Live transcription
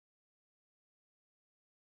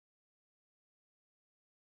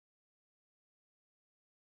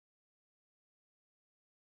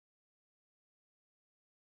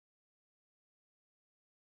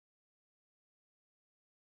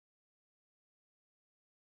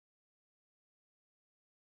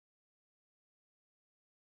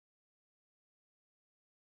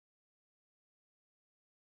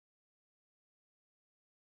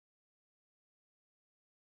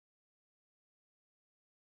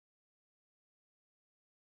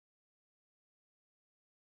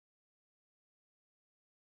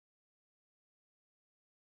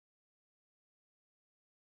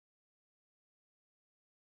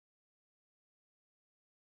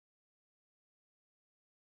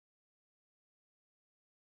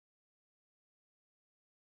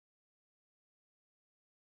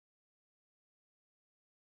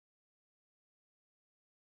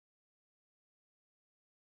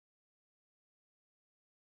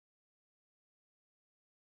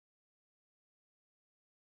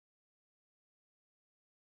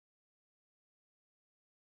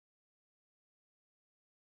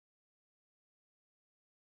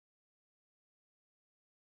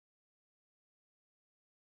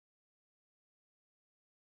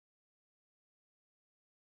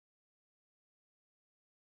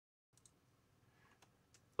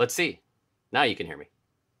Let's see. Now you can hear me.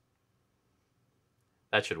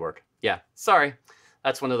 That should work. Yeah, sorry.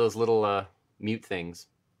 That's one of those little mute things.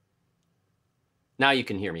 Now you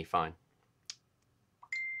can hear me fine.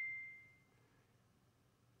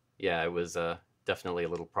 Yeah, it was definitely a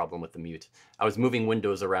little problem with the mute. I was moving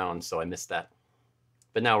windows around, so I missed that.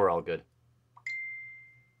 But now we're all good.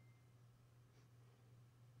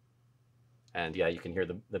 And yeah, you can hear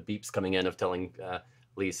the beeps coming in of telling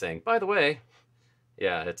Lee saying, by the way,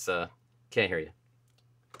 yeah, it's can't hear you.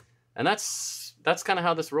 And that's kind of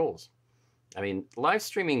how this rolls. I mean, live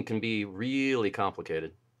streaming can be really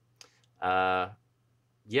complicated. Yeah,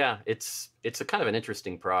 it's a kind of an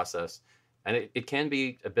interesting process, and it can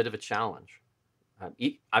be a bit of a challenge.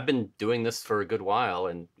 I've been doing this for a good while,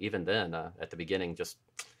 and even then, at the beginning, just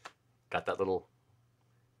got that little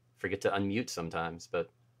forget to unmute sometimes. But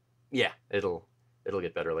yeah, it'll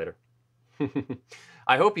get better later.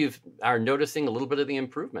 I hope you are noticing a little bit of the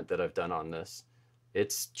improvement that I've done on this.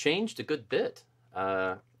 It's changed a good bit.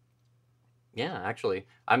 Yeah, actually,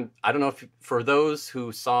 I don't know if for those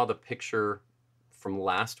who saw the picture from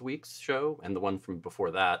last week's show and the one from before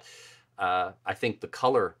that, I think the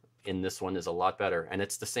color in this one is a lot better, and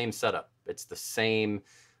it's the same setup. It's the same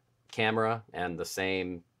camera and the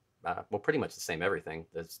same, well, pretty much the same everything.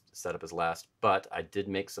 The setup as last, but I did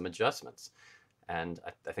make some adjustments, and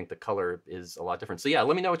I think the color is a lot different. So yeah,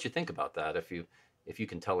 let me know what you think about that if you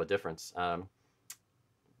can tell a difference.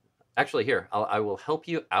 Actually, here I will help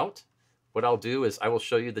you out. What I'll do is I will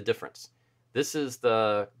show you the difference. This is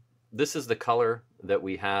the color that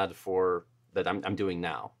we had for that I'm doing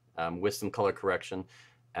now with some color correction,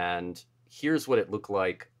 and here's what it looked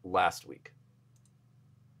like last week.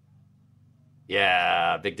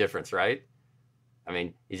 Yeah, big difference, right? I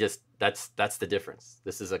mean, that's the difference.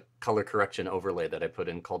 This is a color correction overlay that I put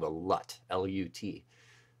in called a LUT, L-U-T,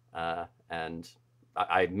 and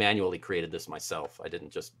I manually created this myself. I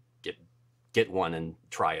didn't just get one and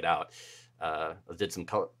try it out. I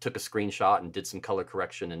took a screenshot and did some color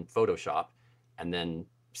correction in Photoshop, and then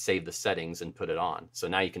saved the settings and put it on. So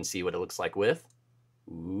now you can see what it looks like with.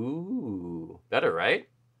 Ooh, better, right?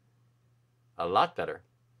 A lot better.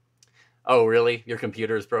 Oh, really? Your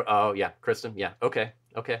computer is broke? Oh, yeah, Kristen. Yeah, okay.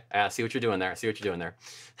 I see what you're doing there.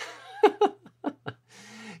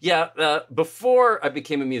 Yeah, before I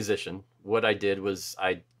became a musician, what I did was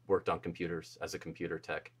I worked on computers as a computer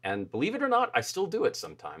tech, and believe it or not, I still do it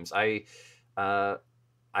sometimes. I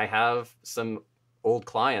have some old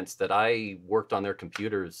clients that I worked on their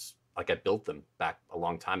computers, like I built them back a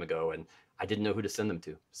long time ago, and I didn't know who to send them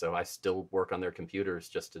to. So I still work on their computers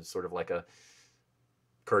just as sort of like a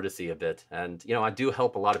courtesy a bit. And, I do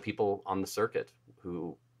help a lot of people on the circuit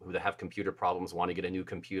who have computer problems, want to get a new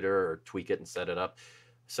computer or tweak it and set it up.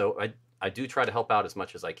 So I do try to help out as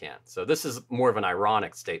much as I can. So this is more of an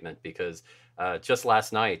ironic statement because just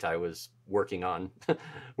last night I was working on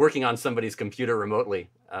somebody's computer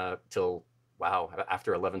remotely till, wow,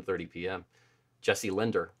 after 11:30 p.m. Jesse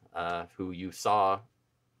Linder, who you saw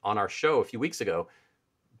on our show a few weeks ago,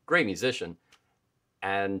 great musician.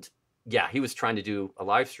 And yeah, he was trying to do a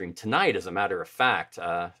live stream tonight, as a matter of fact.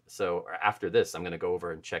 So after this, I'm going to go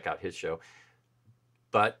over and check out his show.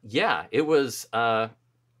 But yeah, it was...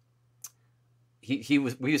 we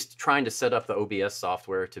was trying to set up the OBS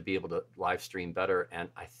software to be able to live stream better, and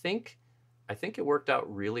I think it worked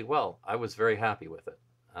out really well. I was very happy with it.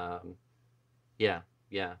 Yeah,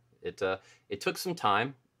 it took some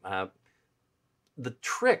time. The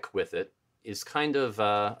trick with it is kind of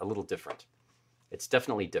a little different. It's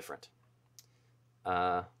definitely different.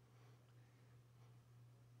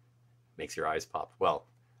 Makes your eyes pop. Well,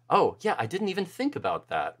 oh yeah, I didn't even think about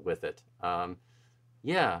that with it.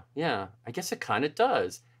 Yeah, I guess it kind of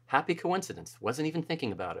does. Happy coincidence. Wasn't even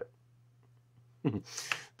thinking about it.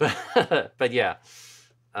 but yeah.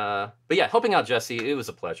 Helping out Jesse, it was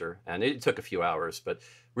a pleasure, and it took a few hours, but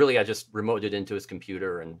really I just remoted into his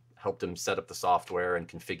computer and helped him set up the software and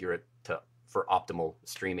configure it for optimal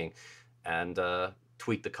streaming, and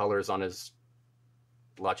tweak the colors on his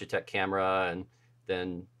Logitech camera, and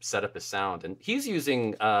then set up his sound. And he's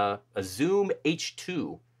using a Zoom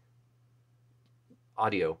H2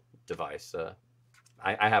 audio device.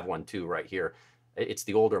 I have one too right here. It's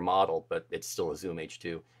the older model, but it's still a Zoom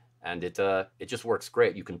H2, and it just works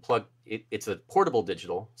great. You can plug it. It's a portable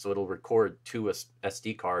digital, so it'll record to a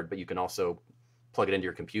SD card, but you can also plug it into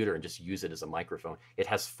your computer and just use it as a microphone. It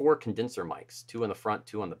has 4 condenser mics, 2 on the front,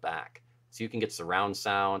 2 on the back, so you can get surround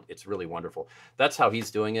sound. It's really wonderful. That's how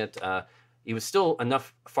he's doing it. He was still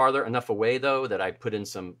farther enough away though that I put in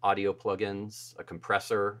some audio plugins, a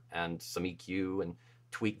compressor, and some EQ, and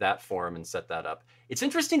tweak that form and set that up. It's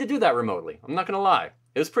interesting to do that remotely. I'm not going to lie.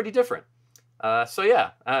 It was pretty different. So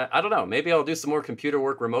yeah, I don't know. Maybe I'll do some more computer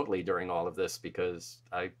work remotely during all of this because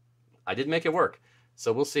I did make it work.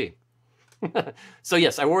 So we'll see. So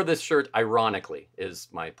yes, I wore this shirt ironically is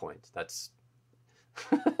my point. That's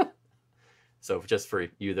so just for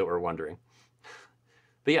you that were wondering.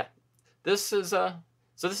 But yeah, this is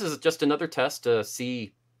just another test to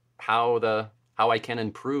see how I can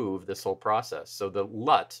improve this whole process. So the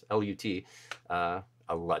LUT, L-U-T, a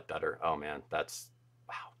LUT better. Oh man, that's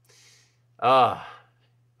wow.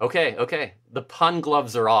 Okay. The pun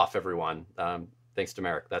gloves are off, everyone. Thanks to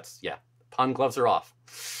Merrick. Yeah, pun gloves are off.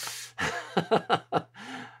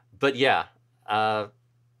 But yeah,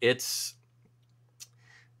 it's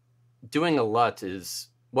doing a LUT is,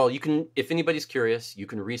 well, you can, if anybody's curious, you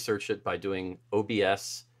can research it by doing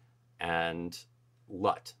OBS and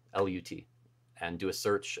LUT, L-U-T, and do a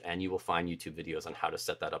search, and you will find YouTube videos on how to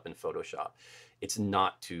set that up in Photoshop. It's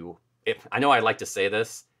not too, I know I like to say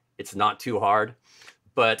this, it's not too hard,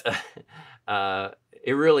 but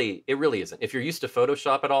it really isn't. If you're used to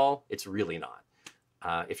Photoshop at all, it's really not.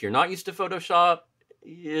 If you're not used to Photoshop,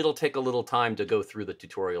 it'll take a little time to go through the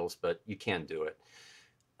tutorials, but you can do it.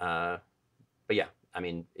 But yeah, I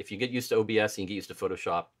mean, if you get used to OBS and you get used to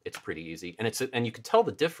Photoshop, it's pretty easy. And you can tell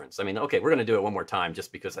the difference. I mean, okay, we're going to do it one more time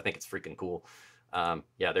just because I think it's freaking cool.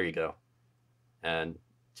 Yeah, there you go. And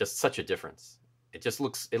just such a difference. It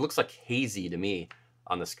looks like hazy to me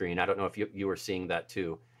on the screen. I don't know if you were seeing that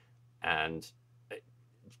too. And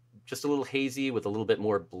just a little hazy with a little bit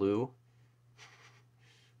more blue.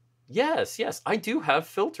 Yes, I do have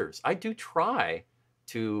filters. I do try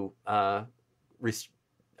to, I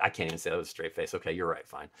can't even say that with a straight face. Okay, you're right,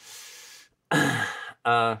 fine.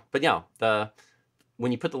 But yeah,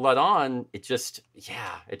 when you put the LUT on, it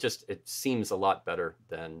seems a lot better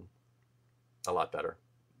than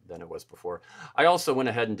it was before. I also went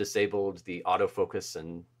ahead and disabled the autofocus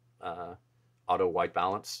and auto white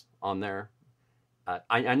balance on there.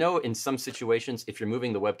 I know in some situations, if you're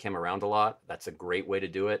moving the webcam around a lot, that's a great way to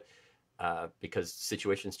do it because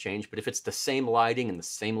situations change. But if it's the same lighting in the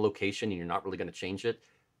same location and you're not really going to change it,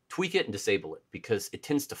 tweak it and disable it because it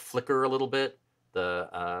tends to flicker a little bit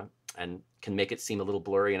and can make it seem a little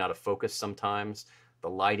blurry and out of focus sometimes. The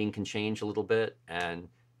lighting can change a little bit and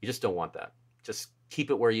you just don't want that. Just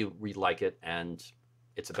keep it where you like it, and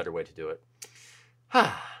it's a better way to do it.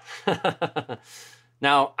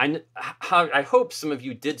 Now, I hope some of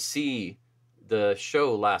you did see the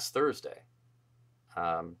show last Thursday.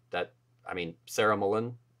 Sarah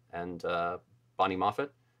Mullen and Bonnie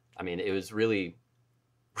Moffat. I mean, it was really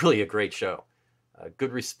a great show.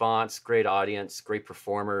 Good response, great audience, great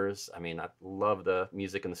performers. I mean, I love the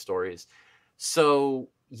music and the stories. So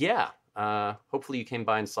yeah, hopefully you came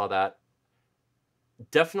by and saw that.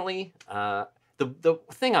 Definitely, the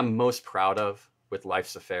thing I'm most proud of with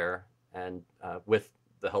Life's a Faire and with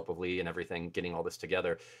the help of Lee and everything, getting all this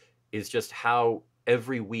together, is just how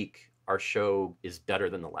every week our show is better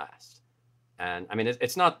than the last. And I mean,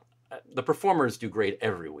 it's not, the performers do great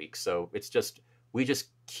every week. So it's just, we just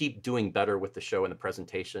keep doing better with the show and the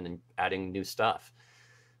presentation and adding new stuff.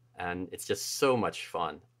 And it's just so much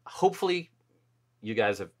fun. Hopefully you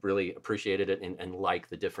guys have really appreciated it and like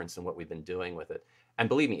the difference in what we've been doing with it. And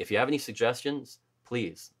believe me, if you have any suggestions,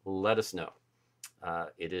 please let us know.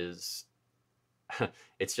 It's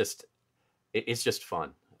just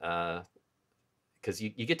fun because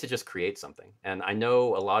you get to just create something. And I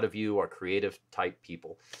know a lot of you are creative type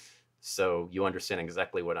people. So you understand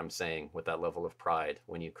exactly what I'm saying with that level of pride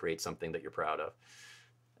when you create something that you're proud of.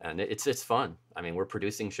 And it's fun. I mean, we're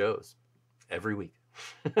producing shows every week.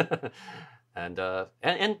 And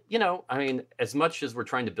you know, I mean, as much as we're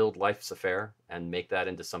trying to build Life's a Faire and make that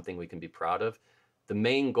into something we can be proud of, the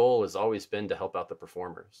main goal has always been to help out the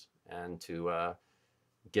performers and to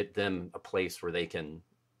get them a place where they can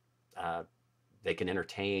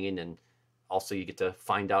entertain, and also you get to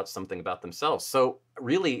find out something about themselves. So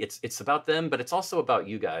really it's about them, but it's also about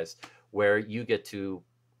you guys, where you get to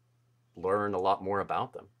learn a lot more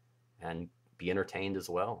about them and be entertained as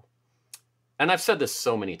well. And I've said this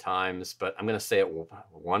so many times, but I'm going to say it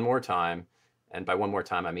one more time. And by one more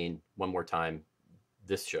time, I mean one more time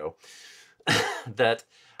this show, that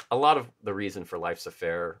a lot of the reason for Life's a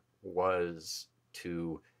Faire was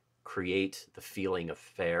to create the feeling of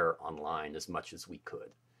fair online as much as we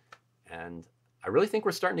could. And I really think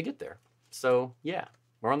we're starting to get there. So yeah,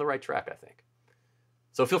 we're on the right track, I think.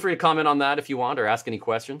 So feel free to comment on that if you want, or ask any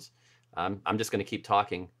questions. I'm just going to keep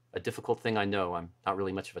talking. A difficult thing, I know. I'm not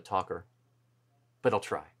really much of a talker, but I'll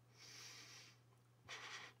try.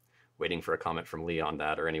 waiting for a comment from Lee on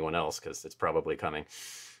that or anyone else, because it's probably coming.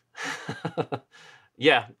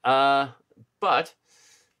 Yeah, but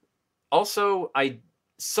also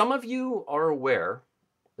some of you are aware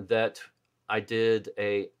that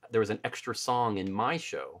there was an extra song in my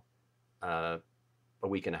show a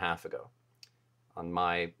week and a half ago on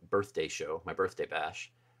my birthday show, my birthday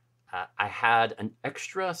bash. I had an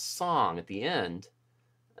extra song at the end.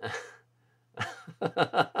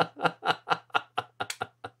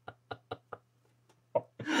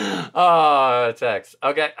 Oh, text.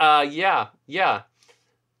 Okay. Yeah.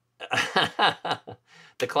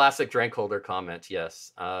 The classic drink holder comment.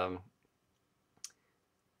 Yes.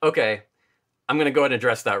 Okay. I'm going to go ahead and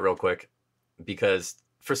address that real quick, because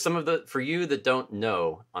for you that don't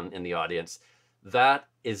know in the audience, that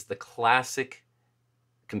is the classic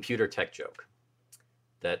computer tech joke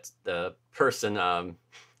that the person,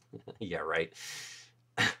 yeah, right.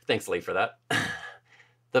 Thanks, Lee, for that.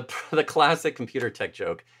 The classic computer tech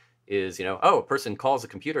joke is, a person calls a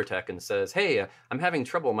computer tech and says, hey, I'm having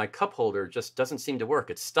trouble. My cup holder just doesn't seem to work.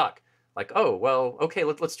 It's stuck. Like, oh, well, okay,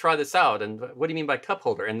 let's try this out. And what do you mean by cup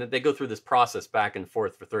holder? And they go through this process back and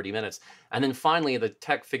forth for 30 minutes. And then finally the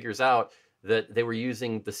tech figures out that they were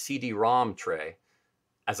using the CD-ROM tray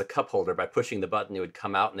as a cup holder. By pushing the button, it would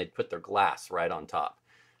come out and they'd put their glass right on top.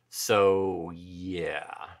 So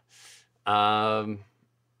yeah.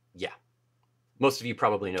 Yeah. Most of you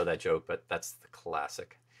probably know that joke, but that's the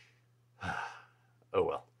classic. Oh,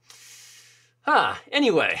 well.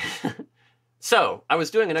 Anyway, so I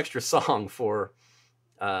was doing an extra song for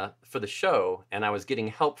the show, and I was getting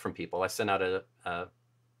help from people. I sent out a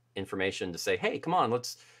information to say, hey, come on,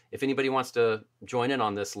 if anybody wants to join in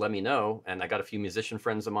on this, let me know. And I got a few musician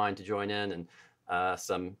friends of mine to join in, and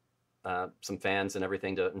some fans and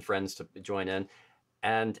everything and friends to join in.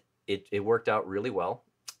 And it worked out really well.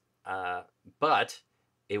 But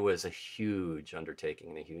it was a huge undertaking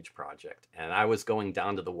and a huge project. And I was going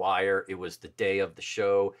down to the wire. It was the day of the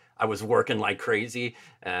show. I was working like crazy.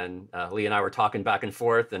 And Lee and I were talking back and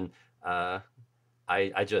forth. And I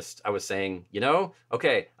was saying,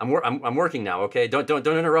 okay, I'm working now. Okay, don't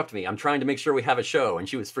interrupt me. I'm trying to make sure we have a show. And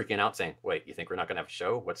she was freaking out, saying, wait, you think we're not going to have a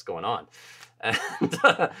show? What's going on? And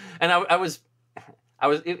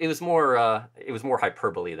it was more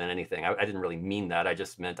hyperbole than anything. I didn't really mean that. I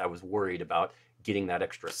just meant I was worried about getting that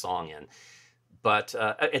extra song in. But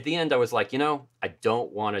at the end, I was like, I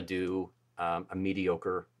don't want to do a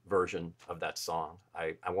mediocre version of that song.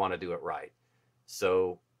 I want to do it right.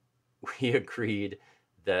 So we agreed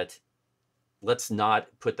that let's not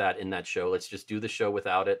put that in that show. Let's just do the show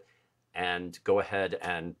without it and go ahead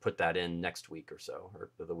and put that in next week or so, or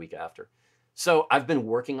the week after. So I've been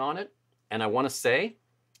working on it. And I want to say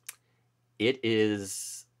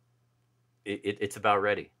it's about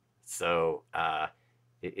ready. So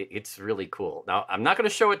it's really cool. Now, I'm not going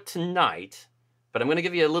to show it tonight, but I'm going to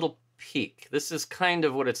give you a little peek. This is kind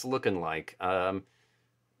of what it's looking like.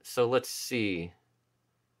 So let's see.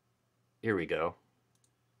 Here we go.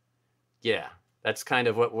 Yeah, that's kind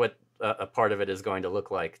of what a part of it is going to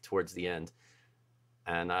look like towards the end.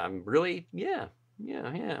 And I'm really,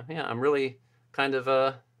 I'm really kind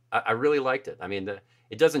of... I really liked it. I mean,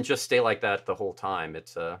 it doesn't just stay like that the whole time.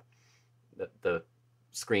 It's the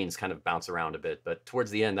screens kind of bounce around a bit, but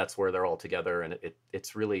towards the end, that's where they're all together, and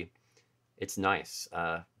it's nice.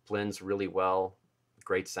 Blends really well,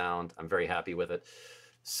 great sound. I'm very happy with it.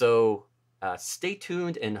 So stay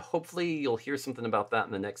tuned, and hopefully you'll hear something about that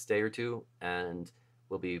in the next day or two, and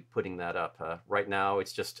we'll be putting that up. Right now,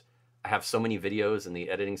 it's just I have so many videos, and the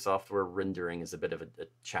editing software rendering is a bit of a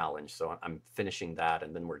challenge. So I'm finishing that,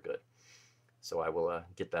 and then we're good. So I will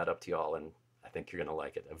get that up to y'all, and I think you're going to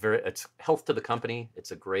like it. It's health to the company. It's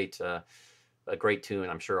a great tune.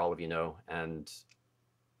 I'm sure all of you know, and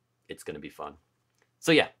it's going to be fun.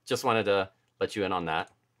 So yeah, just wanted to let you in on that.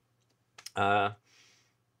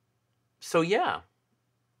 So yeah,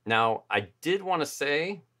 now I did want to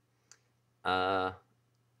say,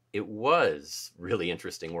 it was really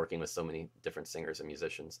interesting working with so many different singers and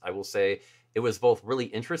musicians. I will say it was both really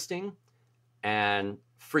interesting and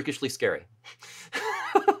freakishly scary.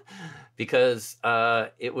 Because I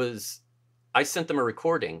sent them a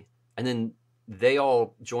recording, and then they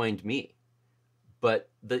all joined me. But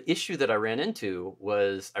the issue that I ran into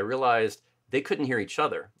was I realized they couldn't hear each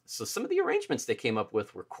other. So some of the arrangements they came up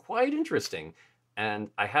with were quite interesting, and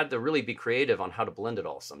I had to really be creative on how to blend it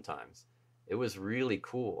all sometimes. It was really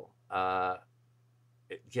cool. Yeah,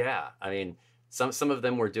 I mean, some of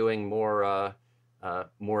them were doing more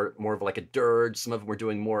of like a dirge. Some of them were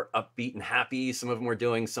doing more upbeat and happy. Some of them were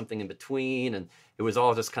doing something in between, and it was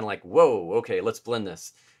all just kind of like, whoa, okay, let's blend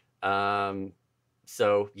this.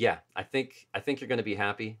 So yeah, I think you're going to be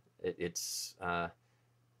happy. It's going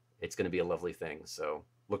to be a lovely thing. So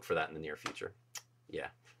look for that in the near future. Yeah.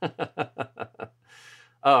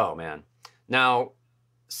 Oh man. Now,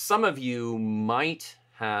 some of you might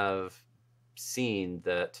have seen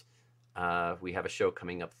that we have a show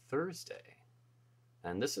coming up Thursday,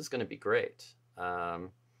 and this is going to be great.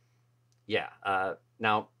 Yeah.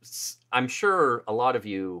 Now, I'm sure a lot of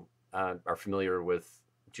you are familiar with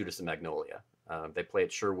Judas and Magnolia. They play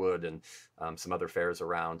at Sherwood and some other fairs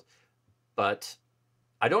around. But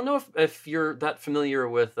I don't know if you're that familiar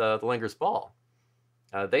with the Langer's Ball.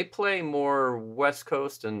 They play more West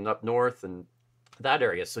Coast and up north and that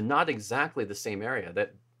area, so not exactly the same area.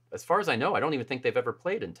 That, as far as I know, I don't even think they've ever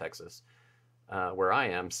played in Texas, where I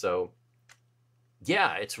am. So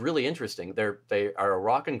yeah, it's really interesting. They are a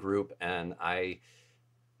rockin' group, and I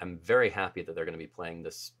am very happy that they're going to be playing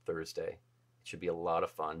this Thursday. It should be a lot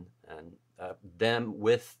of fun, and them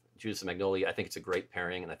with Judas and Magnolia, I think it's a great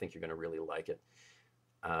pairing, and I think you're going to really like it.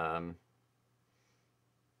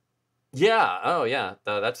 Yeah. Oh, yeah.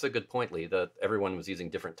 That's a good point, Lee. That everyone was using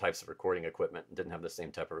different types of recording equipment and didn't have the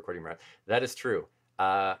same type of recording route. That is true.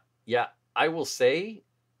 Yeah, I will say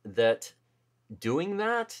that doing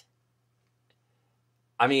that,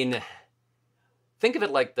 I mean, think of it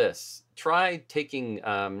like this. Try taking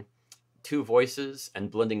two voices and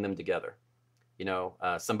blending them together.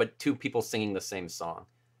 Two people singing the same song,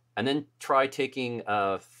 and then try taking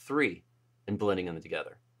three and blending them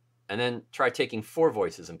together, and then try taking four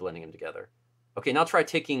voices and blending them together. Okay, now try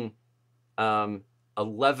taking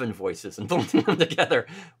 11 voices and blending them together,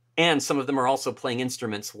 and some of them are also playing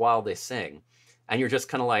instruments while they sing, and you're just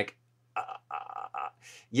kind of like,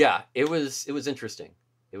 yeah, it was interesting.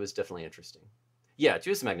 It was definitely interesting. Yeah,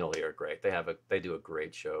 Juice and Magnolia are great. They do a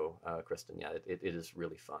great show, Kristen. Yeah, it is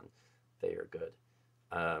really fun. They are good.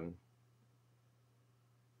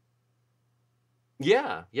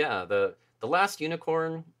 Yeah, yeah. The Last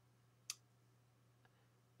Unicorn,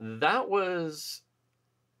 that was,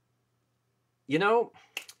 you know,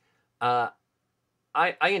 uh,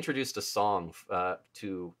 I introduced a song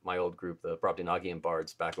to my old group, the Brobdingnagian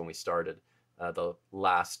Bards, back when we started. The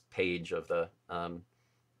last page of the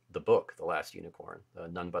book, The Last Unicorn,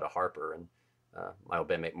 None But a Harper, and my old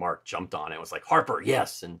bandmate Mark jumped on it. It was like, Harper,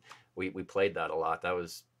 yes, and we played that a lot. That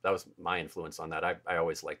was my influence on that. I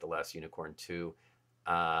always liked The Last Unicorn too,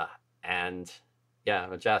 and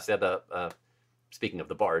yeah, Jazz. Yeah, speaking of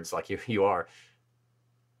the bards, like you are,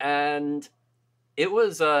 and it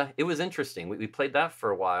was interesting. We played that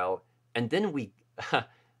for a while, and then we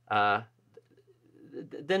uh,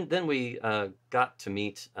 then we got to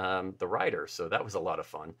meet the writer, so that was a lot of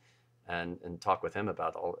fun, and talk with him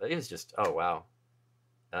about all. It was just, oh wow,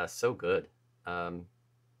 so good.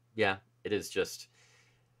 Yeah, it is just,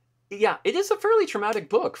 yeah, it is a fairly traumatic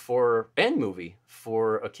book and movie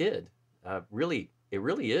for a kid. Really, it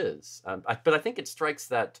really is. But I think it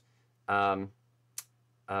strikes um,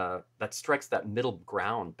 that strikes that middle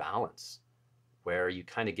ground balance where you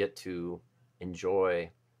kind of get to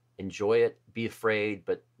enjoy it, be afraid,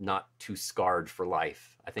 but not too scarred for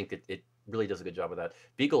life. I think it really does a good job of that.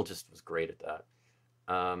 Beagle just was great at that.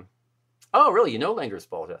 Oh, really? You know Langer's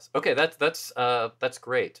Ball, yes. Okay, that's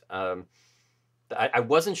great. I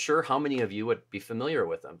wasn't sure how many of you would be familiar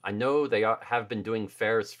with them. I know they have been doing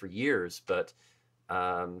fairs for years, but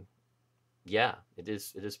yeah, it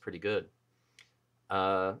is pretty good.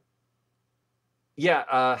 Uh,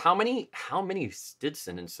 yeah, how many did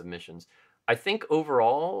send in submissions? I think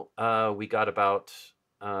overall we got about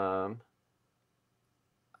wow.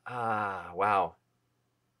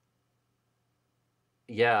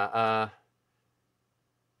 Yeah,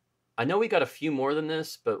 I know we got a few more than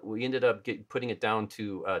this, but we ended up putting it down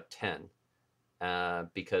to 10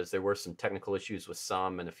 because there were some technical issues with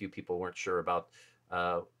some, and a few people weren't sure about.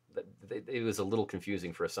 Uh, it was a little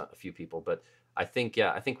confusing for a few people, but I think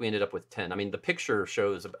we ended up with 10. I mean, the picture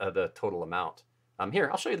shows the total amount. Here,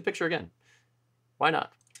 I'll show you the picture again. Why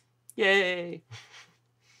not? Yay!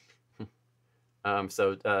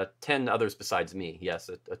 So 10 others besides me. Yes,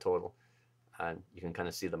 a total, and you can kind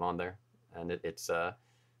of see them on there, and it's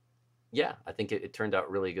yeah, I think it turned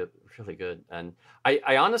out really good, really good. And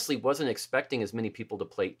I honestly wasn't expecting as many people to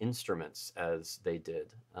play instruments as they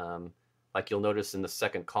did. Like you'll notice in the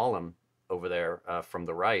second column over there from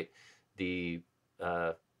the right, the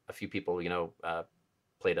a few people,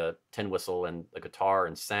 played a tin whistle and a guitar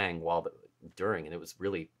and sang during, and it's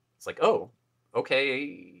like, oh,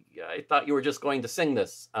 okay, I thought you were just going to sing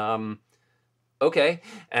this. Okay,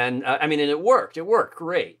 and I mean, and it worked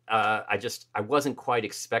great. I wasn't quite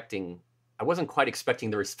expecting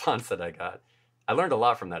the response that I got, I learned a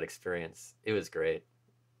lot from that experience. It was great.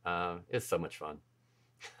 It was so much fun.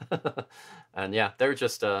 And yeah, they're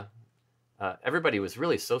just everybody was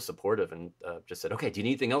really so supportive and just said, "Okay, do you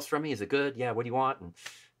need anything else from me? Is it good? Yeah, what do you want?" And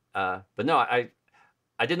but no, I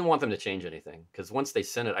didn't want them to change anything because once they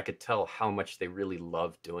sent it, I could tell how much they really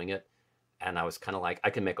loved doing it, and I was kind of like, I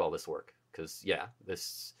can make all this work because yeah,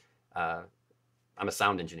 this uh, I'm a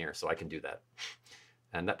sound engineer, so I can do that.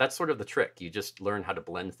 And that's sort of the trick. You just learn how to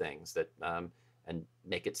blend things that and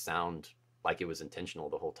make it sound like it was intentional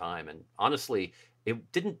the whole time. And honestly,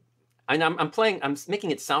 it didn't. And I'm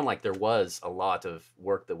making it sound like there was a lot of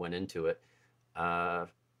work that went into it. Uh,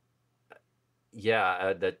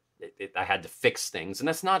 yeah, I had to fix things, and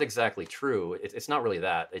that's not exactly true. It's not really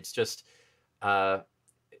that. It's just uh,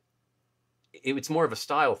 it's more of a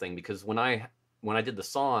style thing because when I did the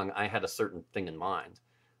song, I had a certain thing in mind.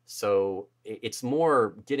 So it's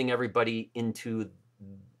more getting everybody into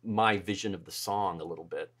my vision of the song a little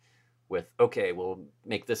bit with, okay, we'll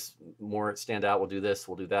make this more stand out. We'll do this,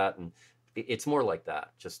 we'll do that. And it's more like that,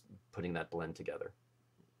 just putting that blend together.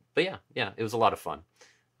 But yeah, it was a lot of fun.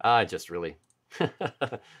 I just really,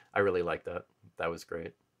 I really liked that. That was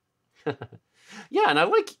great. Yeah, and I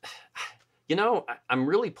like, I'm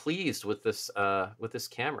really pleased with this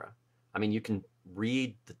camera. I mean, you can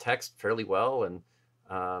read the text fairly well, and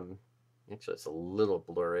actually, it's a little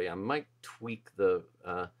blurry. I might tweak the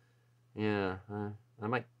yeah,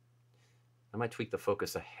 I might tweak the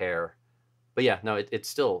focus a hair, but yeah, no, it's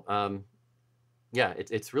still yeah,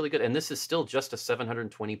 it's really good, and this is still just a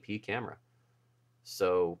 720p camera,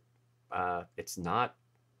 so it's not.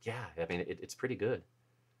 Yeah, I mean, it's pretty good.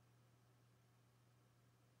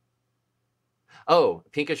 Oh,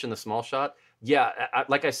 pinkish in the small shot. Yeah,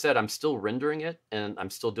 like I said, I'm still rendering it and I'm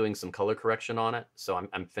still doing some color correction on it. So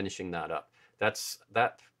I'm finishing that up.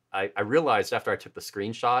 I realized after I took the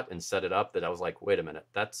screenshot and set it up that I was like, wait a minute,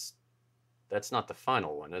 that's not the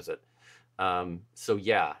final one, is it? So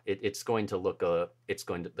yeah, it's going to look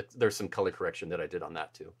there's some color correction that I did on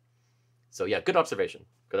that too. So yeah, good observation.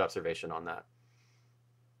 Good observation on that.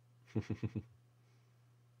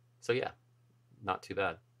 So yeah, not too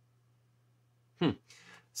bad.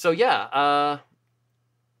 So yeah,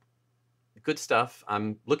 good stuff.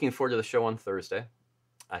 I'm looking forward to the show on Thursday.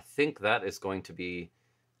 I think that is going to be,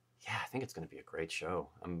 yeah, I think it's going to be a great show.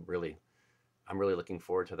 I'm really looking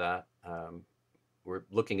forward to that. We're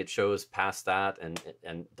looking at shows past that,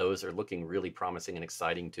 and those are looking really promising and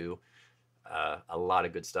exciting too. A lot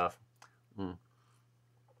of good stuff. Mm.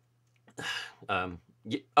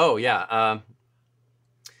 Oh yeah,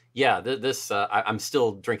 yeah. This I'm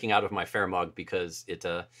still drinking out of my Faire mug because it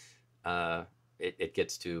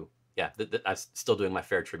gets to, yeah. I'm still doing my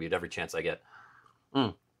Faire tribute every chance I get.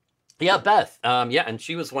 Mm. Yeah, Beth. Yeah, and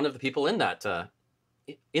she was one of the people in that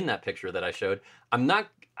picture that I showed. I'm not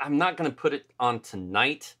going to put it on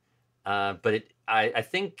tonight, but I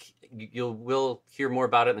think you will hear more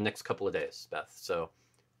about it in the next couple of days, Beth. So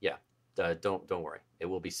yeah, don't worry. It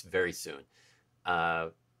will be very soon.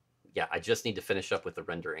 Yeah, I just need to finish up with the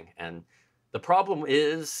rendering. And the problem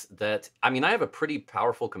is that, I mean, I have a pretty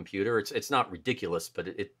powerful computer. It's not ridiculous, but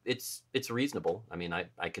it's reasonable. I mean,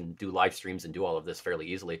 I can do live streams and do all of this fairly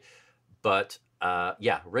easily. But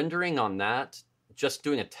yeah, rendering on that, just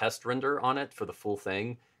doing a test render on it for the full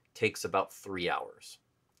thing takes about 3 hours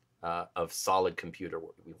of solid computer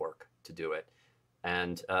work to do it.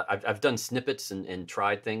 And I've done snippets and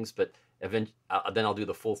tried things, but then I'll do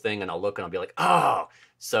the full thing and I'll look and I'll be like, oh.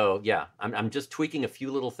 So yeah, I'm just tweaking a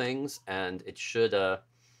few little things, and it should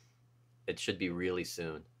be really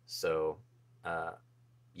soon. So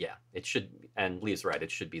yeah, it should. And Lee's right,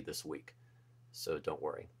 it should be this week. So don't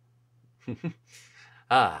worry.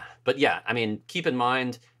 But yeah, I mean, keep in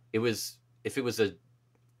mind, it was if it was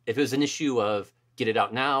an issue of get it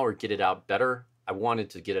out now or get it out better, I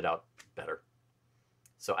wanted to get it out better.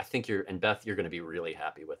 So I think and Beth, you're going to be really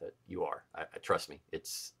happy with it. You are. I trust me.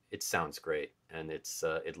 It sounds great, and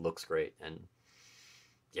it looks great, and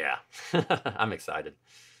yeah, I'm excited.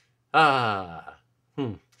 Ah,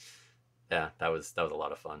 hmm. Yeah, that was a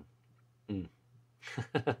lot of fun. Mm.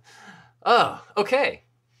 Oh, okay.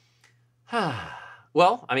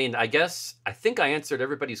 Well, I mean, I think I answered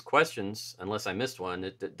everybody's questions, unless I missed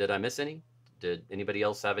one. Did I miss any? Did anybody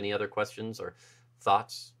else have any other questions or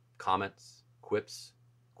thoughts, comments, quips,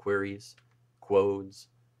 queries, quotes,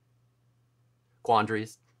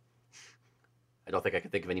 quandaries? I don't think I can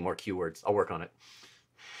think of any more keywords. I'll work on it.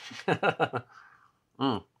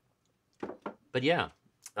 Mm. But yeah,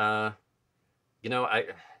 I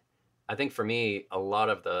think for me,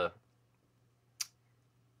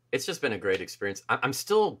 it's just been a great experience. I'm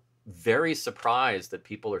still very surprised that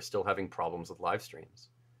people are still having problems with live streams.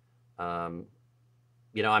 Um,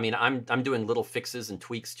 I mean, I'm doing little fixes and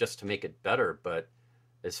tweaks just to make it better, but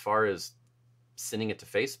as far as sending it to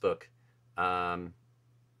Facebook, um,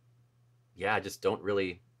 yeah, I don't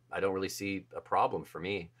really see a problem for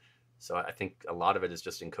me. So I think a lot of it is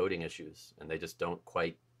just encoding issues, and they just don't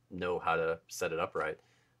quite know how to set it up right.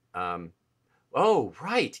 Um, oh,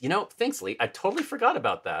 right. Thanks, Lee. I totally forgot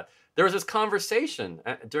about that. There was this conversation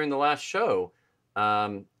during the last show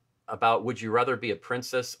um, about would you rather be a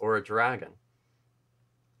princess or a dragon?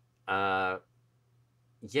 Uh,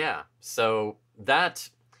 yeah. So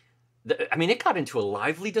I mean, it got into a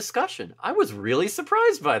lively discussion. I was really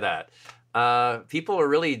surprised by that. People are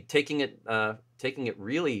really taking it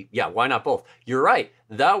really. Yeah, why not both? You're right.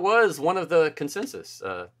 That was one of the consensus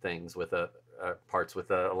things with parts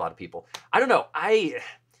with a lot of people. I don't know.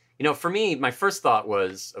 For me, my first thought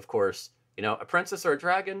was, of course, a princess or a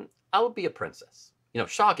dragon. I would be a princess.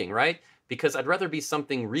 Shocking, right? Because I'd rather be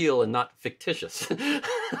something real and not fictitious.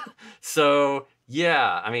 So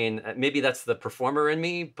yeah, I mean, maybe that's the performer in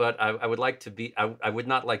me, but I would like to be. I would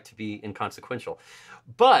not like to be inconsequential.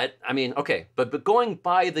 But I mean, okay, but going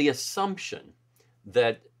by the assumption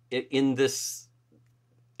that in this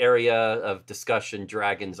area of discussion,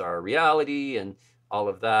 dragons are a reality and all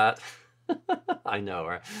of that. I know,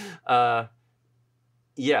 right?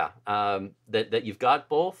 Yeah, that you've got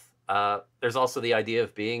both. There's also the idea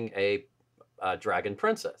of being a dragon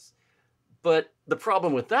princess. But the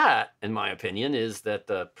problem with that, in my opinion, is that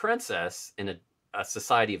the princess in a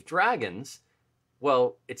society of dragons,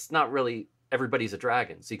 well, it's not really everybody's a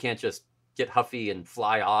dragon. So you can't just get huffy and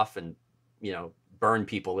fly off and, burn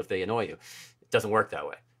people if they annoy you. It doesn't work that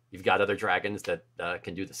way. You've got other dragons that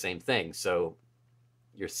can do the same thing. So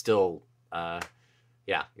you're still,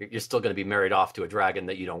 you're still going to be married off to a dragon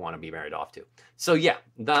that you don't want to be married off to. So yeah,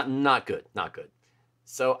 not good, not good.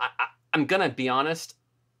 So I'm going to be honest.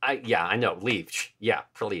 I know. Leave. Yeah,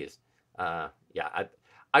 please. Yeah,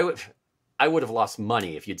 I would have lost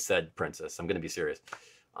money if you'd said princess. I'm going to be serious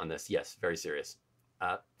on this. Yes, very serious.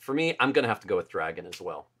 For me, I'm going to have to go with dragon as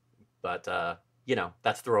well. But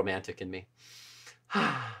that's the romantic in me.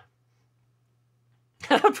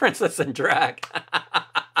 Princess and drag.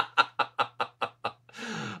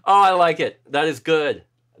 Oh, I like it. That is good.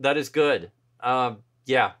 That is good. Yeah.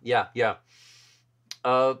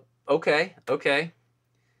 Okay.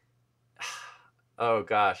 Oh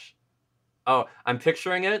gosh. Oh, I'm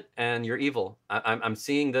picturing it, and you're evil. I'm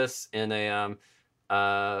seeing this in a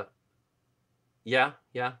yeah.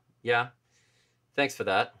 Thanks for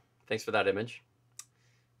that. Thanks for that image.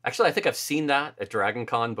 Actually, I think I've seen that at Dragon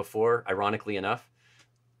Con before, ironically enough.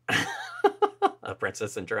 A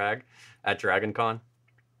princess and drag at Dragon Con.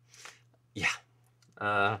 Yeah.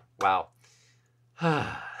 Wow.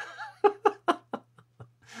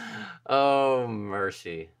 Oh,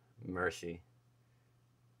 mercy.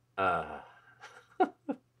 Oh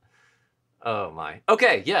my.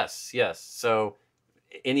 Okay, yes. So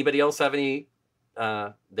anybody else have any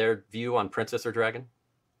their view on princess or dragon?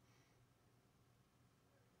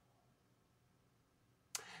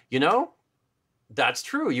 That's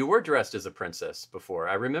true. You were dressed as a princess before.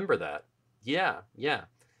 I remember that. Yeah.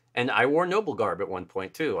 And I wore noble garb at one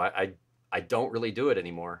point too. I don't really do it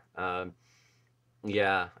anymore.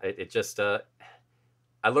 Yeah, it just I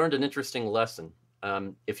learned an interesting lesson.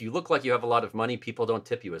 If you look like you have a lot of money, people don't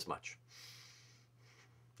tip you as much.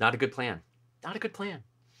 Not a good plan. Not a good plan.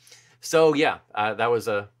 So yeah, that was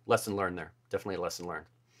a lesson learned there. Definitely a lesson learned.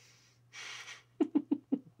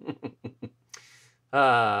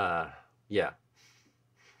 Yeah.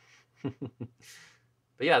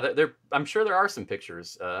 But yeah, I'm sure there are some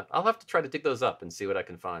pictures. I'll have to try to dig those up and see what I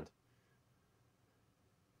can find.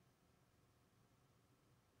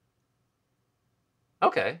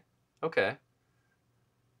 Okay.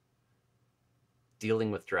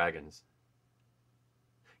 Dealing with dragons.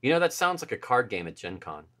 That sounds like a card game at Gen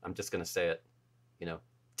Con. I'm just going to say it.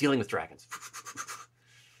 Dealing with dragons.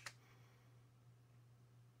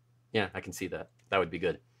 Yeah, I can see that. That would be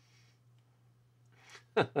good.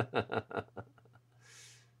 But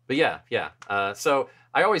yeah. So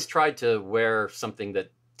I always tried to wear something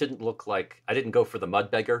that didn't look like, I didn't go for the mud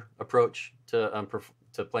beggar approach to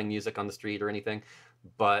playing music on the street or anything,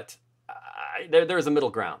 but there's a middle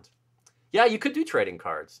ground. Yeah, you could do trading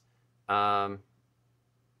cards.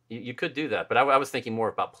 You could do that, but I was thinking more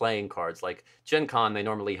about playing cards. Like Gen Con, they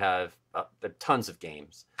normally have tons of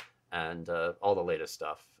games and all the latest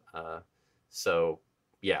stuff. So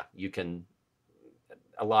yeah, you can,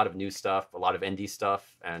 a lot of new stuff, a lot of indie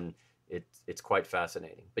stuff, and it's quite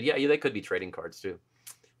fascinating. But yeah, they could be trading cards too.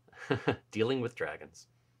 Dealing with dragons.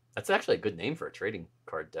 That's actually a good name for a trading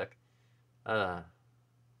card deck. Uh,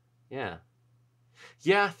 yeah.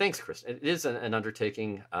 Yeah, thanks, Chris. It is an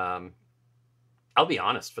undertaking. I'll be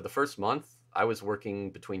honest, for the first month, I was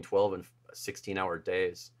working between 12 and 16-hour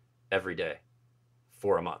days every day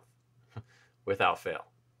for a month without fail.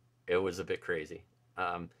 It was a bit crazy.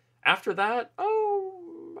 Um, After that,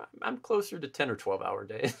 oh, I'm closer to 10 or 12-hour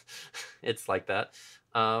days. It's like that.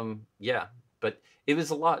 Yeah, but it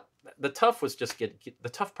was a lot. The tough was just the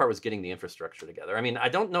tough part was getting the infrastructure together. I mean, I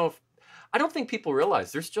don't think people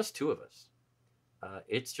realize there's just two of us.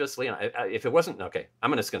 It's just Lee. If it wasn't, okay,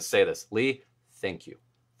 I'm just going to say this. Lee, thank you.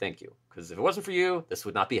 Thank you. Because if it wasn't for you, this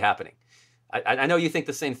would not be happening. I know you think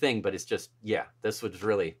the same thing, but it's just, yeah, this was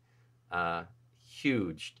really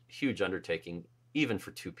huge, huge undertaking, even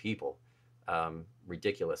for two people.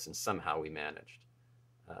 Ridiculous. And somehow we managed.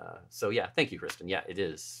 So yeah, thank you, Kristen. Yeah, it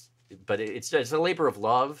is. But it's a labor of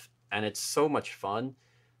love, and it's so much fun.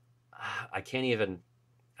 I can't even,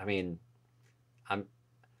 I mean, I'm,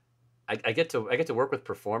 I get to work with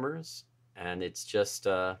performers, and it's just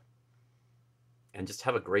and just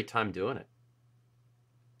have a great time doing it.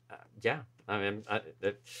 Yeah, I mean,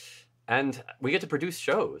 and we get to produce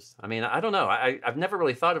shows. I mean, I don't know. I've never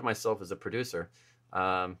really thought of myself as a producer.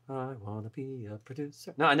 I want to be a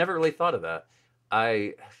producer. No, I never really thought of that.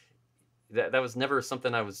 I that was never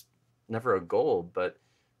something I was never a goal. But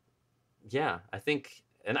yeah, I think,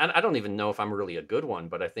 and I don't even know if I'm really a good one,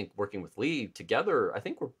 but I think working with Lee together, I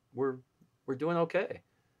think we're doing okay.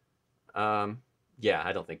 Yeah,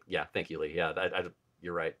 I don't think. Yeah, thank you, Lee. Yeah,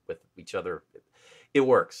 you're right. With each other, it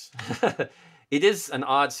works. It is an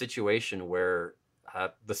odd situation where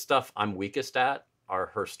the stuff I'm weakest at are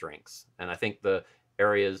her strengths, and I think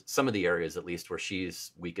some of the areas at least where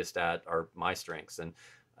she's weakest at are my strengths, and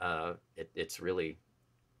it really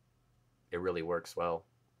works well.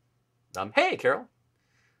 Hey, Carol.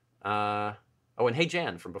 Oh, and hey,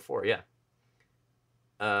 Jan from before. Yeah.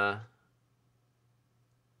 Uh,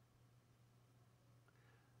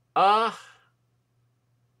 uh,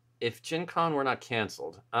 if Gen Con were not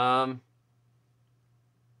canceled,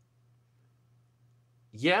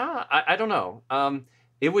 yeah, I don't know.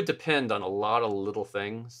 It would depend on a lot of little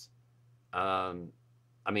things. Um,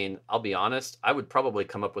 I mean, I'll be honest, I would probably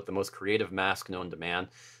come up with the most creative mask known to man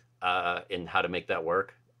in how to make that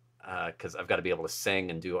work, because I've got to be able to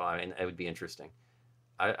sing and do, and it would be interesting.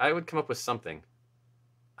 I would come up with something.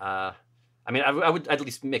 Uh, I mean, I would at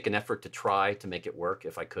least make an effort to try to make it work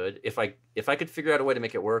if I could. If I could figure out a way to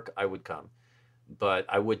make it work, I would come. But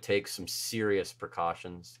I would take some serious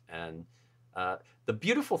precautions. And the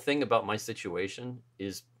beautiful thing about my situation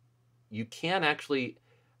is you can actually,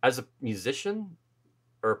 as a musician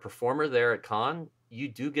or a performer there at con, you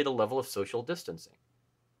do get a level of social distancing.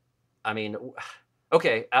 I mean,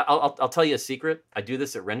 okay, I'll tell you a secret. I do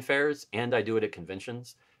this at Ren fairs and I do it at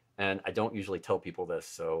conventions, and I don't usually tell people this,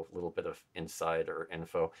 so a little bit of insight or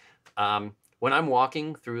info. When I'm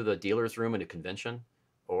walking through the dealer's room at a convention,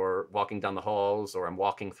 or walking down the halls, or I'm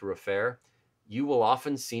walking through a fair, you will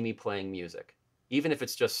often see me playing music, even if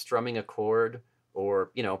it's just strumming a chord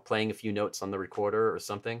or playing a few notes on the recorder or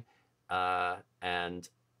something. And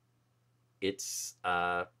it's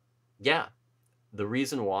yeah, the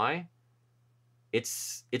reason why,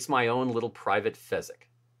 it's my own little private Fezzik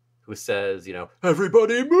who says,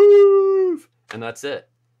 everybody move, and that's it.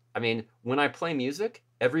 I mean, when I play music,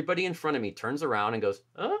 everybody in front of me turns around and goes,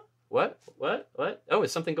 huh? What? Oh,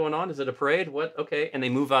 is something going on? Is it a parade? What? Okay. And they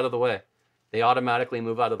move out of the way. They automatically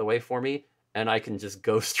move out of the way for me, and I can just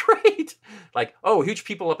go straight. Like, oh, huge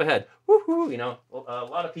people up ahead. Woohoo! A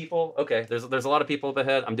lot of people. Okay, there's a lot of people up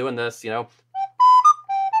ahead. I'm doing this.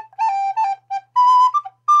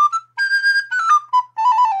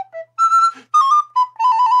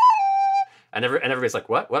 And everybody's like,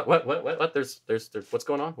 what? There's what's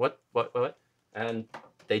going on? What? And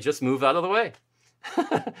they just move out of the way.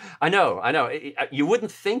 I know. You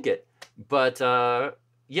wouldn't think it, but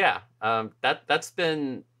yeah, that's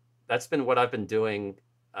been what I've been doing.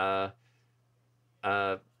 That's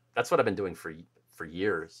what I've been doing for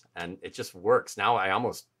years, and it just works. Now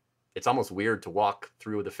it's almost weird to walk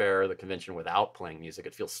through the fair or the convention without playing music.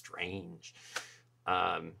 It feels strange.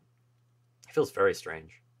 It feels very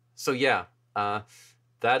strange. So yeah,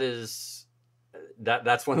 that's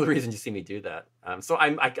one of the reasons you see me do that. So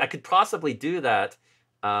I could possibly do that.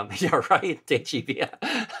 Yeah, right, HEB.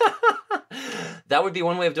 That would be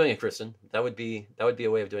one way of doing it, Kristen. That would be a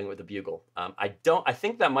way of doing it with the bugle. I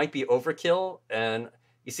think that might be overkill. And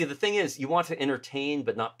you see, the thing is, you want to entertain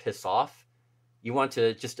but not piss off. You want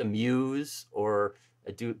to just amuse or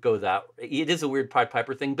I do go that. It is a weird Pied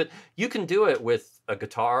Piper thing, but you can do it with a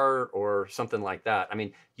guitar or something like that. I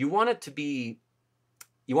mean, you want it to be,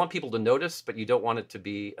 you want people to notice, but you don't want it to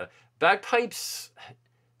be bagpipes.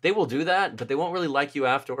 They will do that, but they won't really like you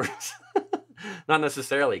afterwards. Not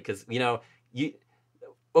necessarily, because you.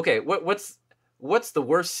 Okay, what's the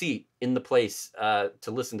worst seat in the place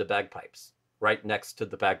to listen to bagpipes? Right next to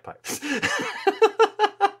the bagpipes.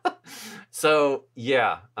 So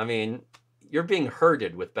yeah, I mean, you're being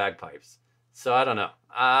herded with bagpipes. So I don't know.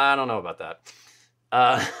 I don't know about that.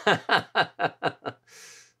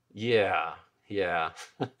 Yeah, yeah.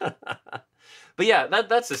 But yeah,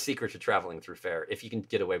 that's the secret to traveling through Faire. If you can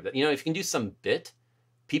get away with it, if you can do some bit,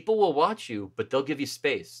 people will watch you, but they'll give you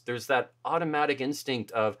space. There's that automatic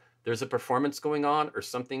instinct of there's a performance going on or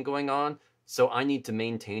something going on, so I need to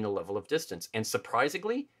maintain a level of distance. And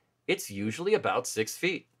surprisingly, it's usually about 6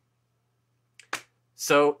 feet.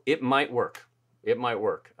 So it might work. It might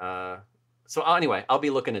work. So anyway, I'll be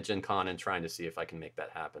looking at Gen Con and trying to see if I can make that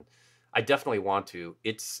happen. I definitely want to.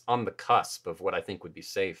 It's on the cusp of what I think would be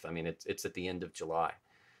safe. I mean, it's at the end of July.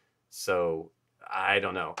 So I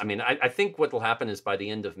don't know. I mean, I think what will happen is by the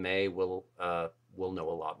end of May, we'll know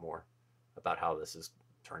a lot more about how this is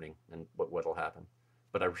turning and what'll happen.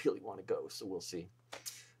 But I really want to go, so we'll see.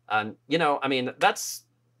 I mean, that's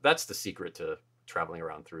the secret to traveling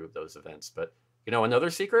around through those events. But another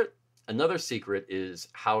secret is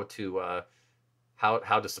how to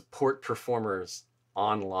support performers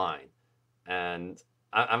online. And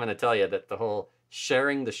I'm going to tell you that the whole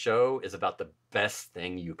sharing the show is about the best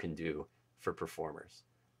thing you can do for performers.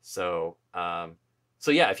 So,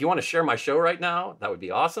 yeah, if you want to share my show right now, that would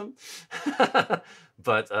be awesome.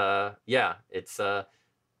 But yeah, it's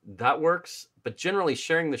that works. But generally,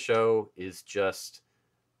 sharing the show is just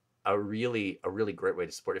a really great way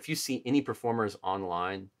to support. If you see any performers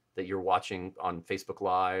online that you're watching on Facebook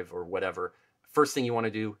Live or whatever, first thing you want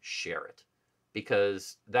to do, share it,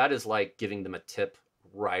 because that is like giving them a tip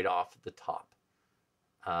right off the top.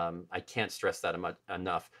 I can't stress that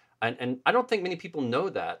enough. And I don't think many people know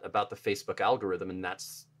that about the Facebook algorithm, and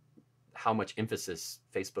that's how much emphasis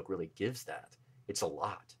Facebook really gives that. It's a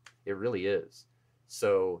lot. It really is.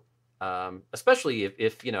 So especially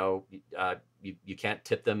if you can't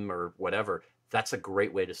tip them or whatever, that's a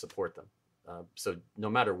great way to support them. So no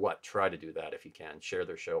matter what, try to do that if you can. Share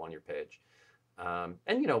their show on your page. And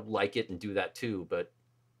like it and do that too. But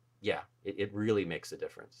yeah, it really makes a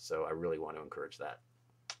difference. So I really want to encourage that.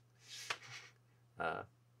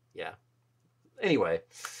 Yeah. Anyway,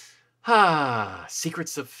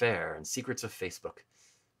 secrets of Faire and secrets of Facebook.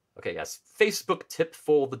 Okay, yes, Facebook tip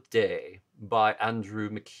for the day by Andrew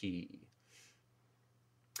McKee.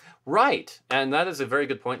 Right, and that is a very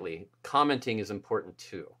good point, Lee. Commenting is important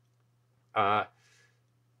too. That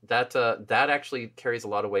actually carries a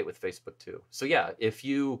lot of weight with Facebook too. So yeah, if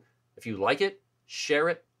you like it, share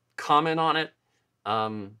it, comment on it.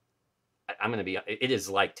 It is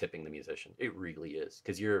like tipping the musician. It really is,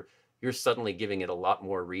 because you're suddenly giving it a lot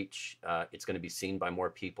more reach. It's going to be seen by more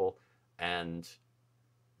people, and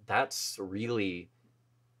that's really,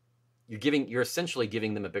 you're essentially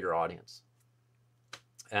giving them a bigger audience.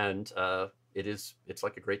 And it's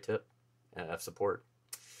like a great tip of support.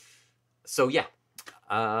 So yeah,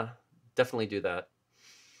 definitely do that.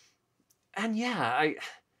 And yeah,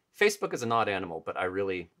 Facebook is an odd animal, but I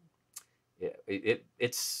really,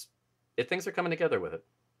 things are coming together with it.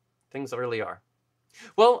 Things really are.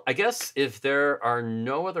 Well, I guess if there are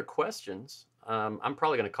no other questions, I'm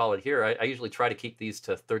probably going to call it here. I usually try to keep these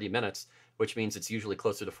to 30 minutes, which means it's usually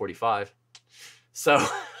closer to 45. So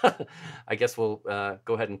I guess we'll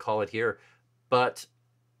go ahead and call it here. But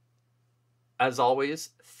as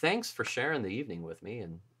always, thanks for sharing the evening with me.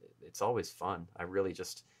 And it's always fun. I really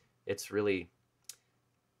just, it's really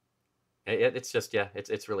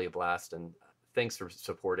a blast. And thanks for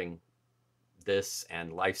supporting this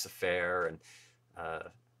and Life's a Faire and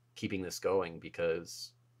keeping this going,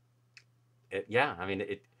 because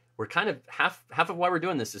we're kind of half of why we're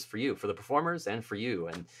doing this is for you, for the performers and for you,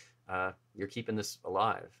 and you're keeping this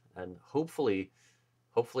alive, and hopefully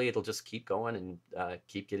it'll just keep going and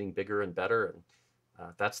keep getting bigger and better, and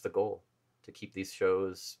that's the goal, to keep these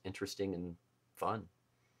shows interesting and fun.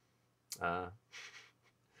 I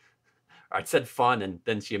said fun, and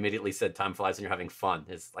then she immediately said time flies when you're having fun.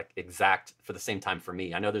 It's like exact for the same time for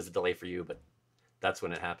me. I know there's a delay for you, but that's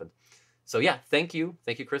when it happened. So yeah, thank you,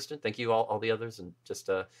 Kristen, thank you all the others, and just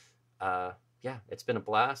yeah, it's been a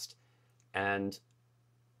blast, and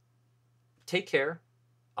take care.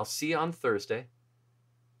 I'll see you on Thursday,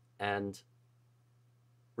 and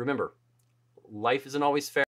remember, life isn't always fair.